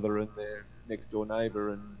grandmother and their next door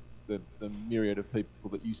neighbour and the myriad of people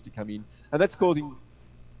that used to come in. And that's causing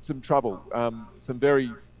some trouble. Some very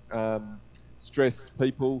stressed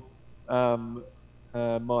people.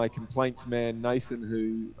 My complaints man, Nathan,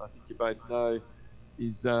 who I think you both know,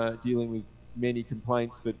 is dealing with many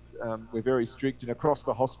complaints, but we're very strict, and across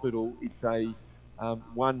the hospital it's a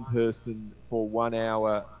one person for 1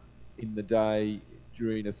 hour in the day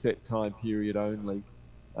during a set time period only,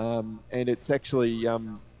 and it's actually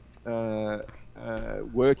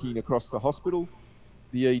working across the hospital.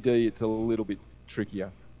 The ED, it's a little bit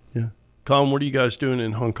trickier. Yeah. Colin, what are you guys doing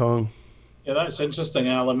in Hong Kong? Yeah, that's interesting,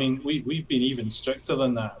 Al. I mean, we've been even stricter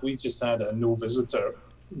than that. We've just had a no visitor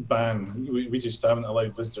ban. We just haven't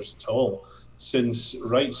allowed visitors at all since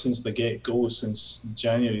the get-go, since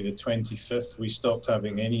January the 25th. We stopped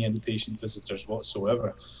having any inpatient visitors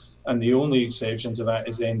whatsoever, and the only exception to that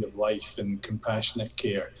is end of life and compassionate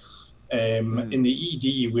care. In the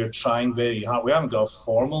ED, we're trying very hard. We haven't got a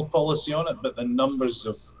formal policy on it, but the numbers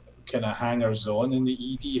of kind of hangers on in the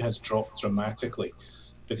ED has dropped dramatically,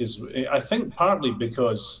 because I think partly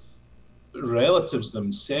because relatives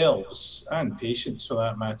themselves, and patients for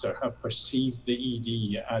that matter, have perceived the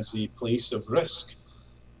ED as a place of risk,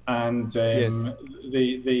 and Yes.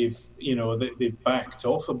 they've backed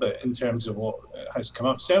off a bit in terms of what has come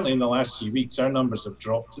up. Certainly in the last few weeks, our numbers have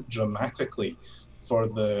dropped dramatically for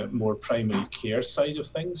the more primary care side of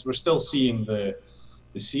things. We're still seeing the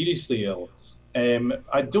seriously ill.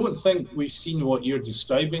 I don't think we've seen what you're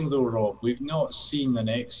describing though, Rob. We've not seen an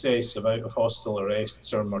excess of out-of-hospital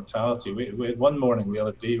arrests or mortality. We had one morning the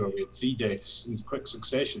other day where we had 3 deaths in quick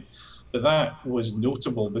succession, but that was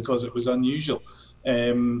notable because it was unusual.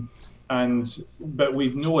 But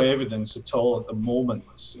we've no evidence at all at the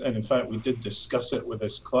moment. And in fact, we did discuss it with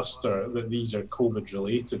this cluster that these are COVID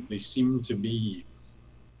related. They seem to be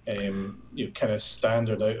kind of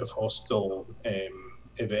standard out-of-hospital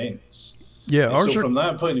events. Yeah, so from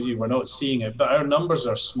that point of view, we're not seeing it, but our numbers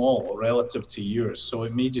are small relative to yours, so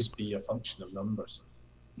it may just be a function of numbers.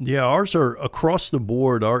 Yeah, ours are across the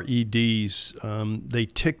board. Our EDs, they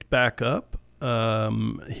ticked back up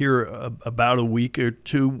here about a week or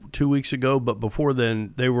two weeks ago, but before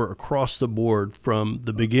then they were across the board from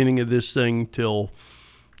the beginning of this thing till,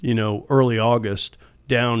 early August,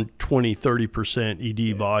 down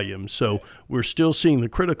 20-30% ED volume. So we're still seeing the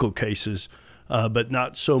critical cases, but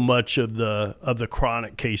not so much of the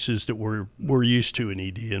chronic cases that we're used to in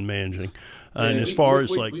ED and managing. And as far as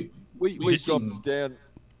we dropped down.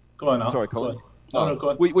 Go on. Sorry, Colin. No, go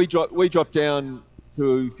on. We dropped down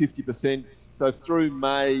to 50%. So through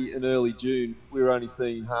May and early June, we were only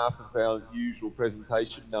seeing half of our usual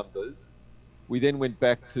presentation numbers. We then went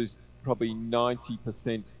back to probably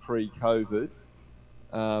 90% pre-COVID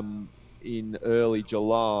in early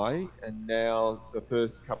July, and now the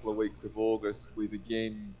first couple of weeks of August, we've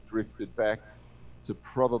again drifted back to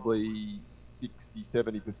probably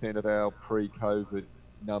 60-70% of our pre-COVID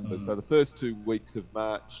numbers. So the first 2 weeks of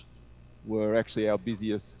March were actually our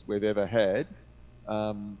busiest we've ever had,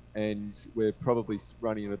 and we're probably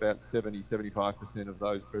running at about 70-75% of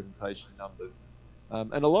those presentation numbers.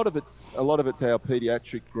 And a lot of it's our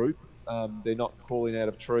paediatric group. They're not falling out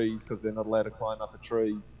of trees because they're not allowed to climb up a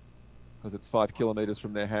tree because it's 5 kilometres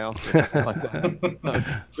from their house or something like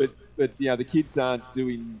that. But the kids aren't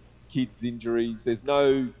doing kids injuries. There's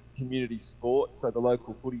no community sport, so the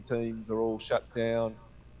local footy teams are all shut down.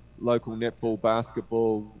 Local netball,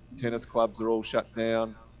 basketball, tennis clubs are all shut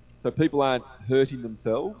down. So people aren't hurting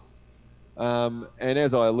themselves. And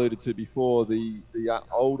as I alluded to before, the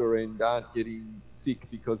older end aren't getting sick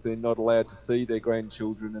because they're not allowed to see their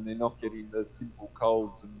grandchildren, and they're not getting the simple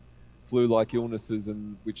colds and flu-like illnesses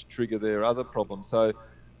and which trigger their other problems. So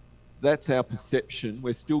that's our perception.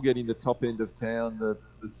 We're still getting the top end of town, the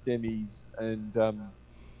STEMIs and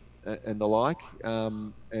the like,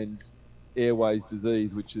 and airways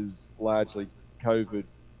disease, which is largely COVID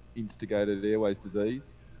instigated airways disease.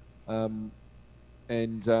 And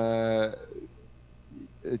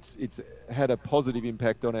it's had a positive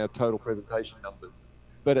impact on our total presentation numbers.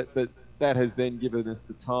 But that has then given us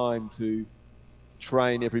the time to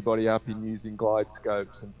train everybody up in using glide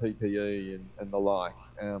scopes and PPE and the like.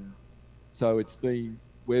 So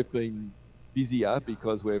we've been busier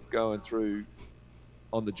because we've gone through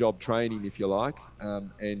on-the-job training, if you like,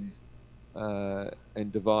 and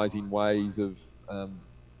devising ways of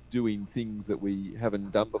doing things that we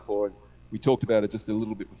haven't done before. And we talked about it just a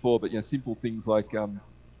little bit before, but simple things like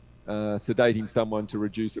sedating someone to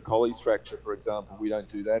reduce a Colles fracture, for example. We don't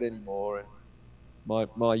do that anymore. And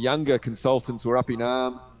my younger consultants were up in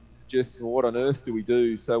arms, suggesting, well, what on earth do we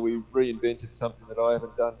do? So we reinvented something that I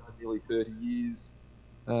haven't done for nearly 30 years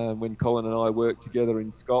when Colin and I worked together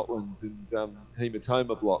in Scotland, and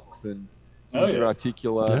hematoma blocks and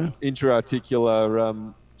intra-articular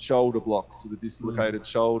shoulder blocks for the dislocated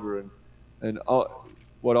shoulder. And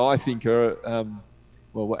what I think are,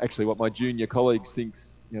 what my junior colleagues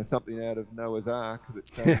thinks, something out of Noah's Ark.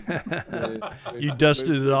 That, you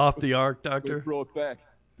dusted it off the Ark, Doctor? We've brought back.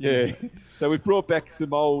 Yeah. So we've brought back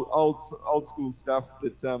some old school stuff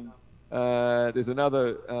that there's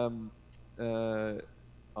another,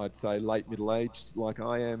 I'd say late middle-aged, like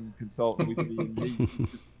I am, consultant with me, and he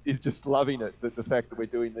is just loving it, the fact that we're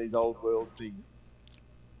doing these old world things.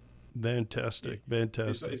 Fantastic.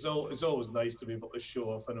 It's always nice to be able to show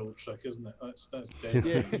off an old trick, isn't it? That's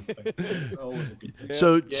definitely a good thing. It's always a good thing.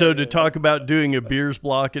 So to talk about doing a beers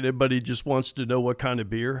block, and everybody just wants to know what kind of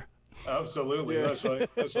beer? Absolutely, that's right.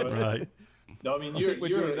 Right. No, I mean your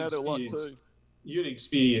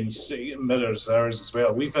experience mirrors ours as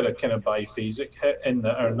well. We've had a kind of biphasic hit in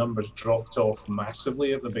that our numbers dropped off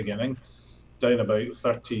massively at the beginning, down about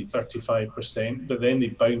 30-35%, but then they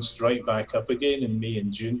bounced right back up again in May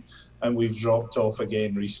and June, and we've dropped off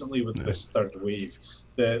again recently with this third wave.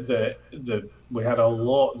 We had a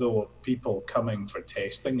lot though of people coming for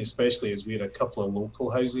testing, especially as we had a couple of local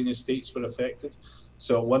housing estates were affected.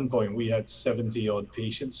 So at one point we had 70 odd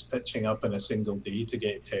patients pitching up in a single day to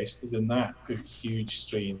get tested, and that put huge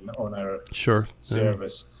strain on our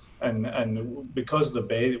service. And because the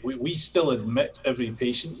bed, we still admit every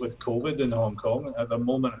patient with COVID in Hong Kong. At the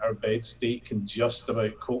moment, our bed state can just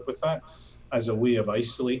about cope with that as a way of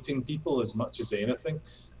isolating people as much as anything.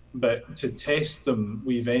 But to test them,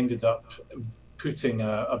 we've ended up putting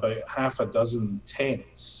about half a dozen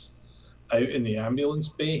tents out in the ambulance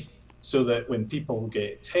bay so that when people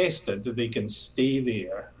get tested, they can stay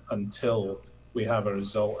there until we have a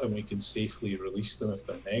result and we can safely release them if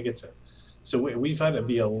they're negative. So we've had to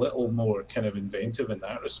be a little more kind of inventive in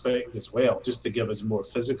that respect as well, just to give us more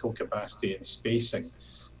physical capacity and spacing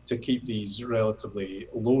to keep these relatively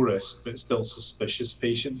low risk but still suspicious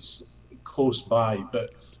patients close by,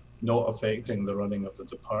 but not affecting the running of the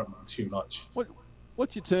department too much.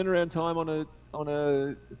 What's your turnaround time on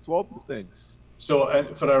a swab then?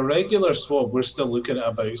 So for a regular swab, we're still looking at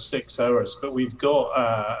about 6 hours, but we've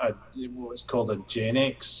got what's called a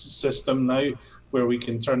GenX system now, where we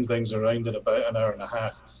can turn things around in about an hour and a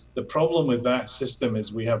half. The problem with that system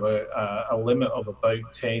is we have a limit of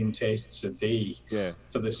about 10 tests a day,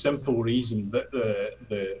 for the simple reason that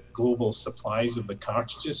the global supplies of the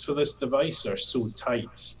cartridges for this device are so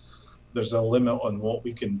tight. There's a limit on what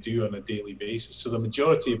we can do on a daily basis. So the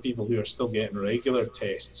majority of people who are still getting regular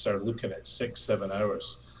tests are looking at 6-7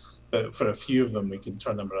 hours. But for a few of them, we can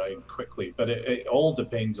turn them around quickly. But it all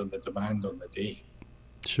depends on the demand on the day.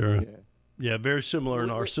 Sure. Yeah, very similar in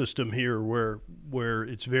our system here where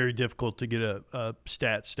it's very difficult to get a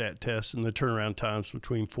stat test, and the turnaround time's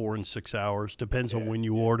between 4 and 6 hours. Depends on when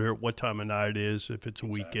you order it, what time of night it is, if it's a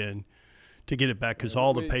weekend, to get it back. Because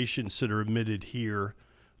all the patients that are admitted here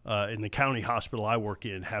in the county hospital I work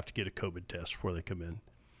in have to get a COVID test before they come in,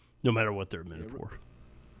 no matter what they're admitted for.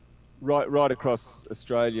 Right across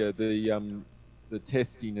Australia, the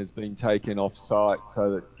testing has been taken off site so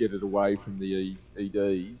that get it away from the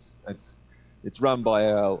EDs. It's run by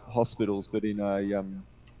our hospitals, but in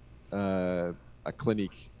a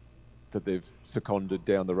clinic that they've seconded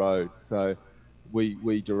down the road. So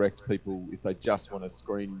we direct people if they just want a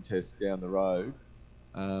screening test down the road.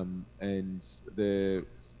 And they're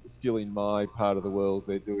still in my part of the world,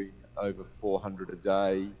 they're doing over 400 a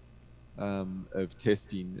day of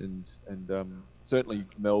testing, and certainly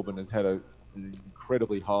Melbourne has had an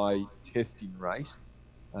incredibly high testing rate,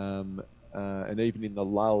 and even in the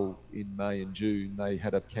lull in May and June, they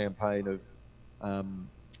had a campaign of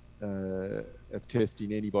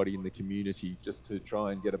testing anybody in the community just to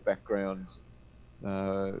try and get a background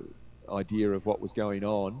idea of what was going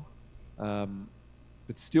on.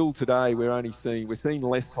 But still today, we're seeing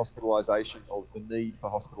less hospitalisation, or the need for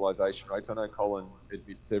hospitalisation rates. I know Colin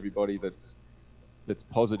admits everybody that's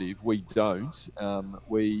positive. We don't.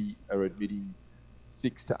 We are admitting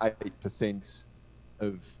 6 to 8%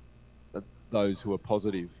 of those who are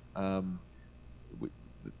positive, and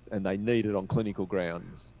they need it on clinical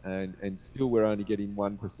grounds. And still, we're only getting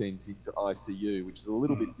 1% into ICU, which is a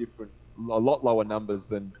little bit different, a lot lower numbers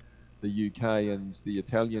than the UK and the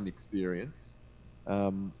Italian experience.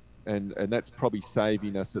 And that's probably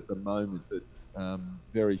saving us at the moment that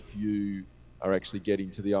very few are actually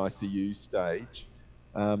getting to the ICU stage.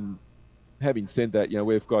 Having said that,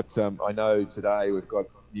 we've got, I know today we've got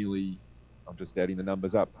nearly, I'm just adding the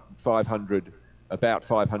numbers up, about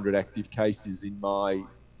 500 active cases in my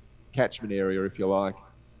catchment area, if you like.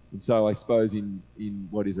 And so I suppose in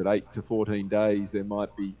 8 to 14 days, there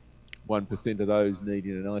might be 1% of those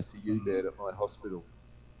needing an ICU bed at my hospital.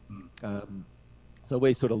 So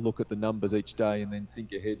we sort of look at the numbers each day and then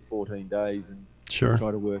think ahead 14 days and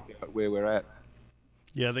try to work out where we're at.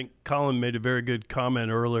 Yeah, I think Colin made a very good comment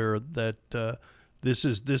earlier that this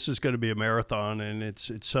is going to be a marathon, and it's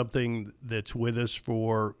something that's with us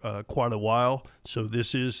for quite a while. So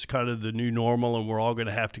this is kind of the new normal, and we're all going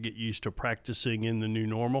to have to get used to practicing in the new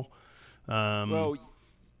normal. Well,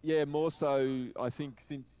 yeah, more so I think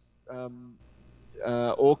since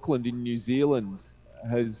Auckland in New Zealand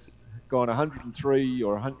has gone 103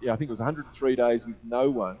 or 100, I think it was 103 days with no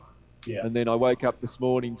one. Yeah. And then I woke up this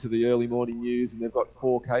morning to the early morning news, and they've got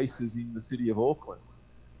 4 cases in the city of Auckland,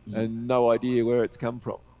 and no idea where it's come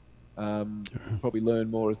from. Probably learn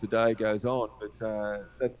more as the day goes on, but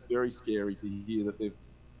that's very scary to hear that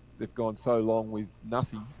they've gone so long with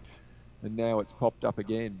nothing, and now it's popped up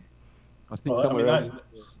again. I think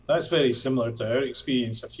that's very similar to our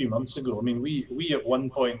experience a few months ago. I mean, we at one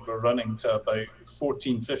point were running to about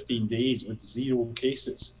 14, 15 days with 0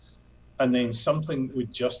 cases, and then something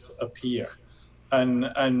would just appear. And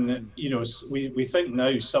we think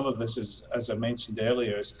now some of this is, as I mentioned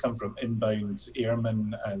earlier, has come from inbound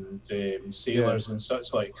airmen and sailors and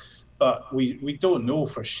such like, but we don't know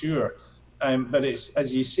for sure. But it's,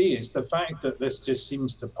 as you say, it's the fact that this just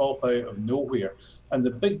seems to pop out of nowhere. And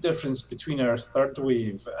the big difference between our third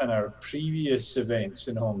wave and our previous events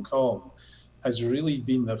in Hong Kong has really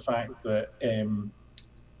been the fact that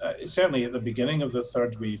certainly at the beginning of the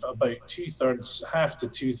third wave, about half to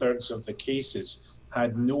two-thirds of the cases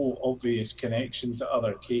had no obvious connection to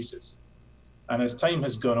other cases. And as time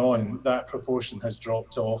has gone on, that proportion has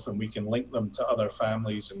dropped off, and we can link them to other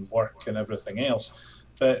families and work and everything else.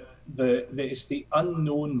 But it's the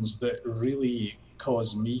unknowns that really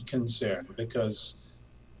cause me concern, because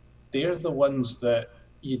they're the ones that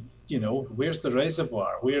you know, where's the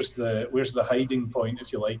reservoir? Where's the hiding point,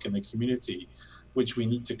 if you like, in the community, which we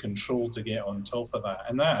need to control to get on top of that.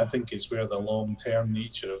 And that, I think, is where the long-term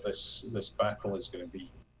nature of this battle is going to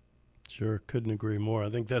be. Sure, couldn't agree more. I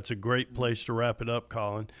think that's a great place to wrap it up,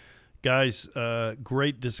 Colin. Guys,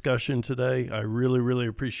 great discussion today. I really, really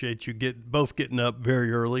appreciate you both getting up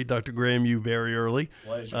very early. Dr. Graham, you very early.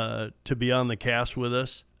 Pleasure. To be on the cast with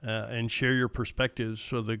us and share your perspectives,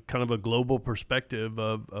 so the kind of a global perspective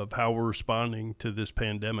of how we're responding to this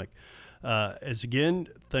pandemic. As again,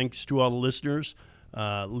 thanks to all the listeners.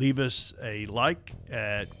 Leave us a like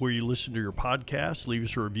at where you listen to your podcast. Leave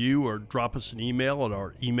us a review or drop us an email at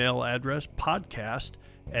our email address,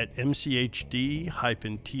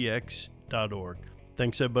 podcast@mchd-tx.org.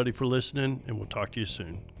 Thanks, everybody, for listening, and we'll talk to you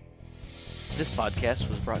soon. This podcast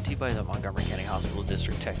was brought to you by the Montgomery County Hospital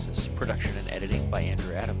District, Texas. Production and editing by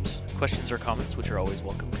Andrew Adams. Questions or comments, which are always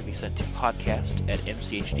welcome, can be sent to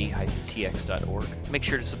podcast@mchd-tx.org. Make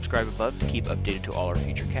sure to subscribe above to keep updated to all our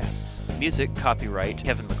future casts. Music, copyright,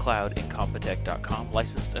 Kevin MacLeod, Incompetech.com,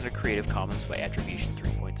 licensed under Creative Commons by Attribution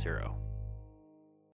 3.0.